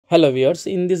Hello viewers,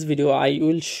 in this video I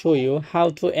will show you how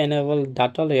to enable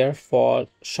data layer for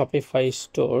Shopify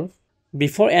store.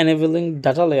 Before enabling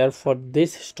data layer for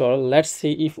this store, let's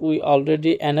see if we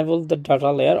already enabled the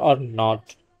data layer or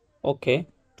not. Okay,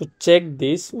 to check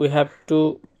this we have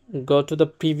to go to the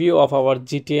preview of our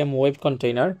GTM web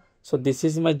container. So this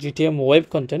is my GTM web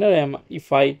container, and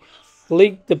if I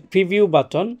click the preview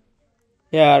button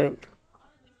here,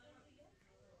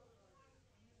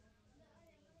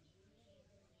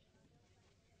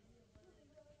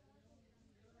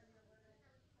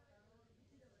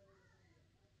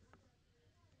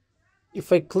 if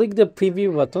I click the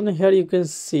preview button here, you can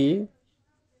see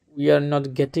we are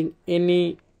not getting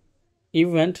any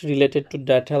event related to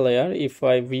data layer. If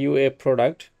I view a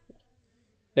product,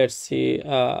 let's see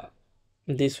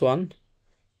this one.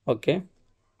 Okay,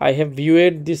 I have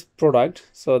viewed this product,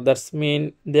 so that's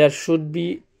mean there should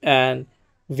be an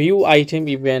view item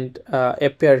event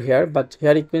appear here, but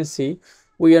here you can see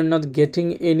we are not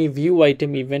getting any view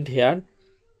item event here.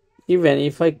 Even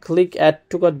if I click add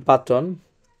to cart button,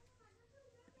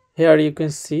 here you can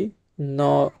see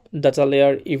no data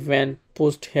layer event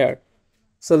post here.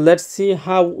 So let's see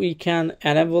how we can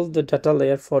enable the data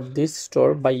layer for this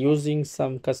store by using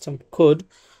some custom code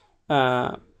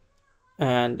uh,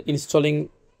 and installing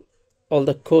all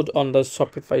the code on the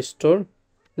Shopify store.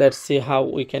 Let's see how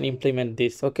we can implement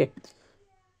this. Okay,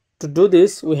 to do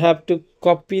this we have to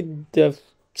copy the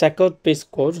checkout page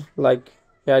code. Like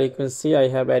here you can see I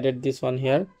have added this one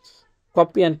here.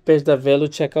 Copy and paste the value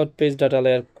checkout page data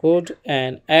layer code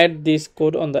and add this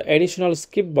code on the additional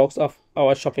skip box of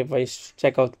our Shopify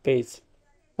checkout page.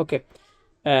 Okay,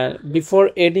 and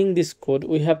before adding this code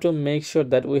we have to make sure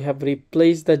that we have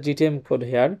replaced the GTM code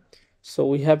here. So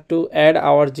we have to add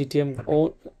our own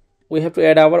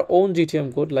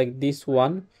GTM code, like this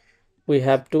one we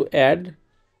have to add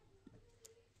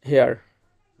here.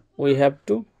 We have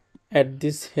to add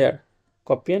this here,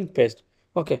 copy and paste.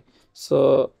 Okay,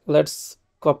 so let's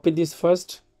copy this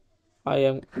first. I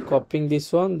am copying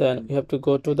this one, then we have to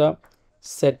go to the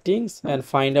settings and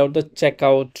find out the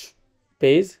checkout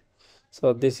page.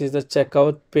 So this is the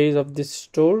checkout page of this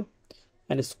store,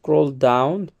 and scroll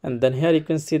down, and then here you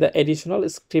can see the additional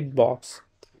script box.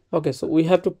 Okay, so we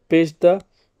have to paste the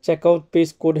checkout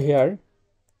page code here.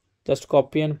 Just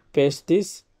copy and paste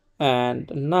this, and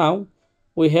now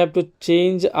we have to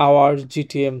change our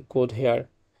GTM code here.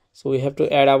 So we have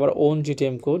to add our own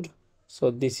GTM code. So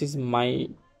this is my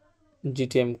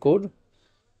GTM code.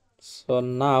 So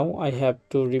now I have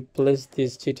to replace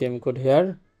this GTM code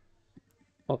here.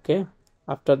 Okay,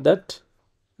 after that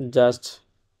just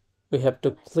we have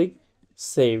to click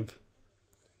save.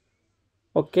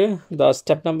 Okay, the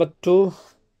step number 2,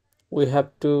 we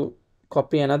have to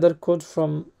copy another code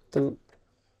from the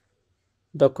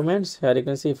documents. Here you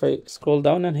can see if I scroll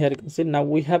down, and here you can see now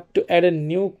we have to add a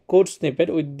new code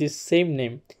snippet with this same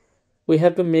name. We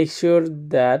have to make sure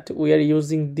that we are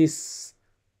using this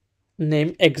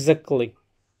name exactly.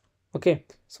 Okay,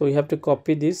 so we have to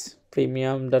copy this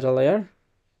premium data layer,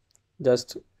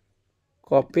 just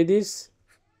copy this,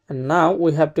 and now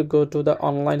we have to go to the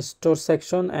online store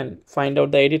section and find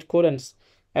out the edit code and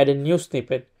add a new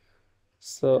snippet.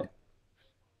 So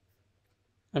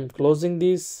I'm closing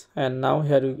this, and now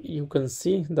here you can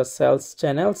see the sales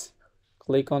channels.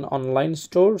 Click on online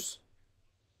stores,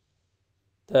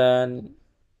 then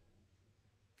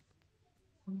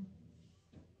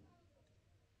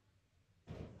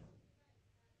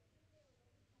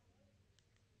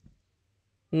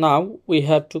now we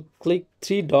have to click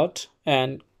 3 dot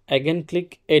and again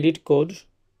click edit code,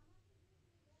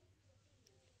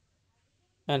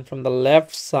 and from the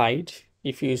left side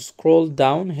if you scroll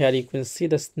down here you can see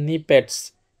the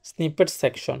snippet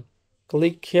section.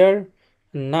 Click here,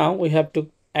 and now we have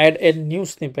to add a new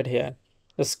snippet here.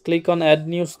 Just click on add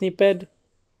new snippet,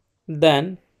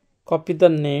 then copy the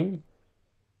name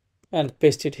and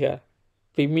paste it here,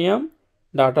 premium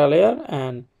data layer,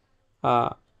 and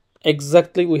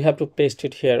exactly we have to paste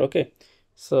it here. Okay,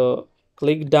 so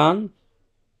click done,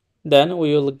 then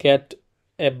we will get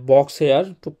a box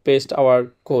here to paste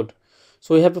our code.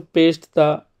 So we have to paste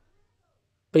the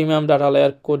premium data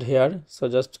layer code here. So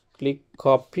just click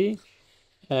copy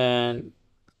and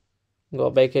go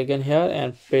back again here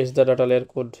and paste the data layer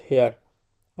code here.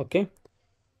 Okay,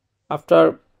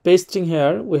 after pasting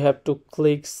here we have to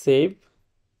click save.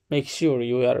 Make sure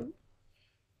you are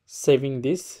saving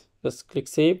this. Just click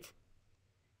save.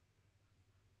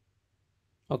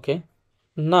 Okay,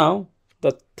 now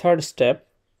the third step,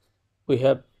 we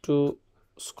have to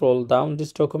scroll down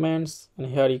these documents, and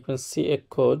here you can see a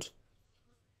code,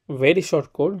 very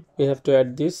short code. We have to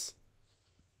add this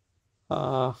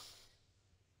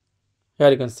Here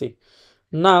you can see.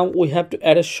 Now we have to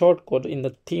add a shortcode in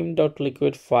the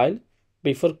theme.liquid file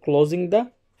before closing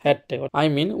the head tag. I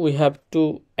mean, we have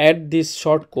to add this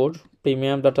shortcode,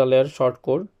 premium data layer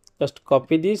shortcode. Just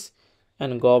copy this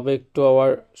and go back to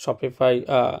our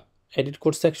Shopify edit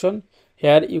code section.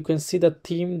 Here you can see the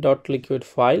theme.liquid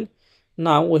file.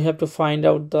 Now we have to find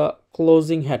out the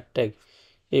closing head tag.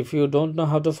 If you don't know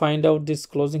how to find out this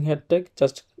closing head tag,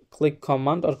 just click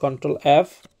Command or Control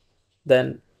F,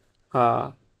 then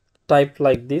type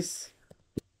like this,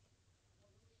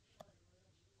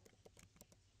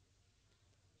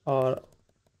 or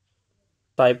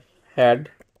type head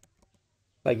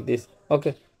like this.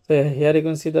 Okay, so here you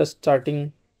can see the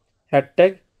starting head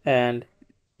tag, and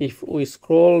if we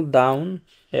scroll down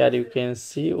here you can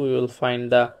see we will find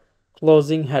the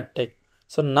closing head tag.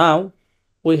 So now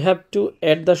we have to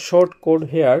add the short code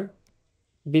here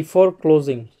before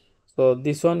closing. So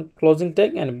this one closing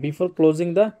tag and before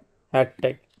closing the head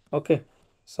tag. Okay,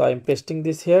 so I'm pasting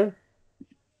this here,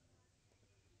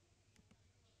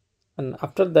 and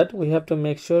after that we have to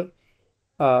make sure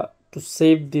to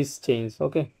save this change.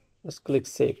 Okay, just click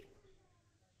save.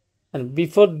 And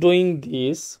before doing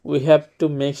this, we have to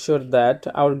make sure that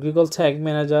our Google Tag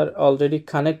Manager already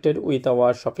connected with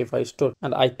our Shopify store.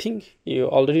 And I think you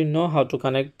already know how to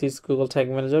connect this Google Tag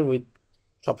Manager with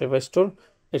Shopify store.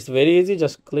 It's very easy.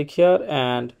 Just click here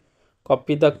and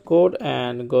copy the code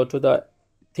and go to the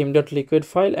theme.liquid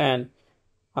file, and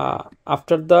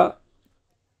after the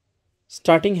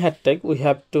starting head tag we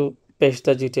have to paste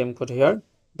the GTM code here,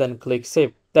 then click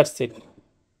save. That's it.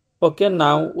 Okay,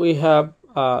 now we have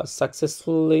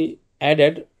successfully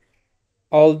added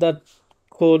all the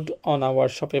code on our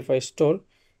Shopify store.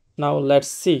 Now let's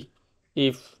see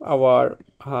if our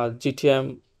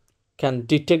GTM can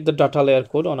detect the data layer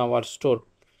code on our store.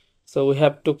 So we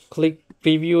have to click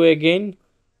preview again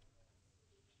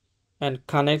and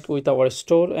connect with our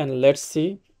store, and let's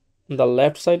see on the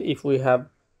left side if we have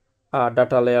a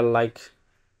data layer like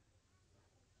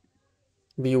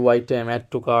view item, add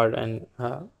to cart, and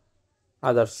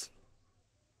others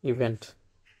event.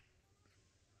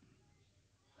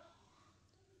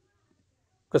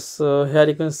 So here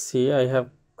you can see I have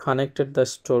connected the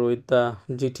store with the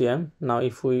GTM. Now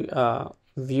if we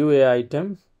view a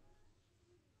item,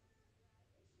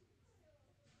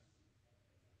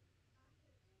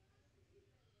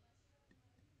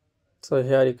 so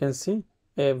here you can see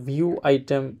a view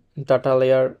item data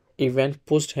layer event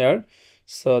pushed here.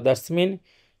 So that's mean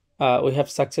we have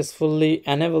successfully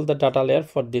enabled the data layer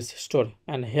for this store.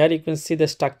 And here you can see the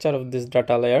structure of this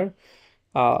data layer,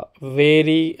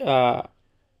 very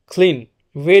clean,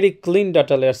 very clean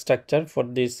data layer structure for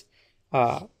this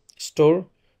store,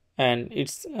 and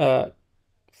it's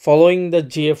following the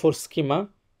GA4 schema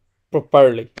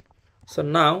properly. So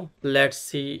now let's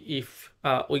see if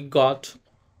we got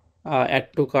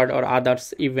add to cart or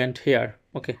others event here.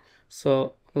 Okay,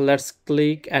 so let's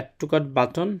click add to cart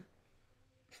button.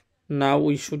 Now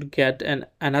we should get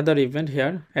another event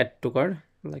here, add to cart.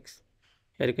 Like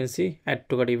here you can see add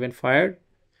to cart event fired.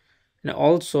 And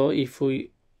also if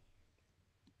we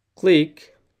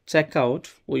click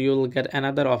checkout, we will get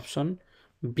another option,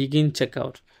 begin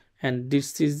checkout. And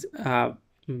this is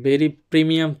very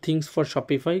premium things for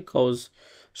Shopify, because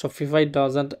Shopify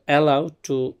doesn't allow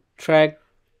to track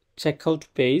checkout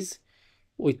page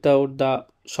without the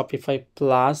Shopify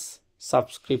Plus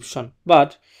subscription.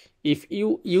 But if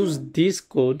you use this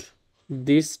code,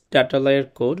 this data layer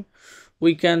code,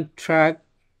 we can track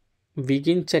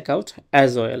begin checkout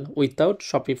as well without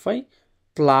Shopify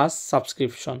Plus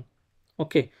subscription.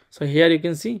 Okay, so here you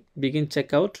can see begin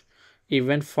checkout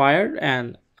event fired,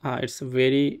 and it's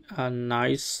very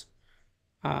nice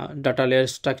data layer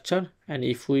structure. And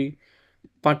if we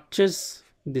purchase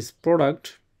this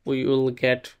product, we will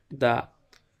get the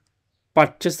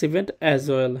purchase event as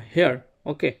well here.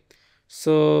 Okay,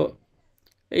 so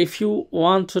if you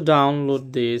want to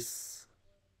download this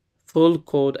full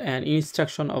code and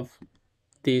instruction of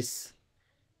this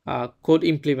code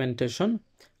implementation,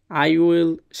 I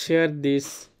will share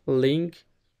this link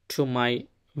to my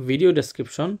video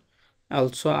description.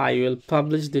 Also I will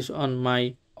publish this on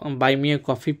my buy me a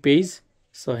coffee page.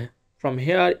 So from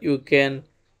here you can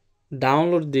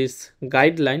download this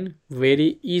guideline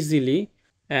very easily.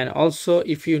 And also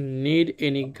if you need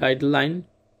any guideline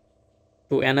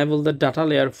to enable the data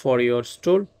layer for your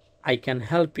store, I can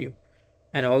help you.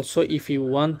 And also if you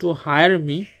want to hire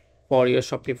me for your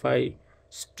Shopify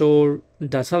store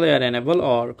data layer enable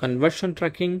or conversion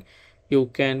tracking, you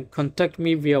can contact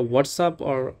me via WhatsApp,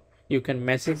 or you can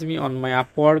message me on my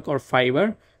Upwork or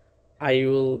Fiverr. I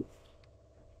will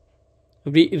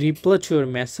reply to your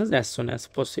message as soon as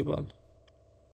possible.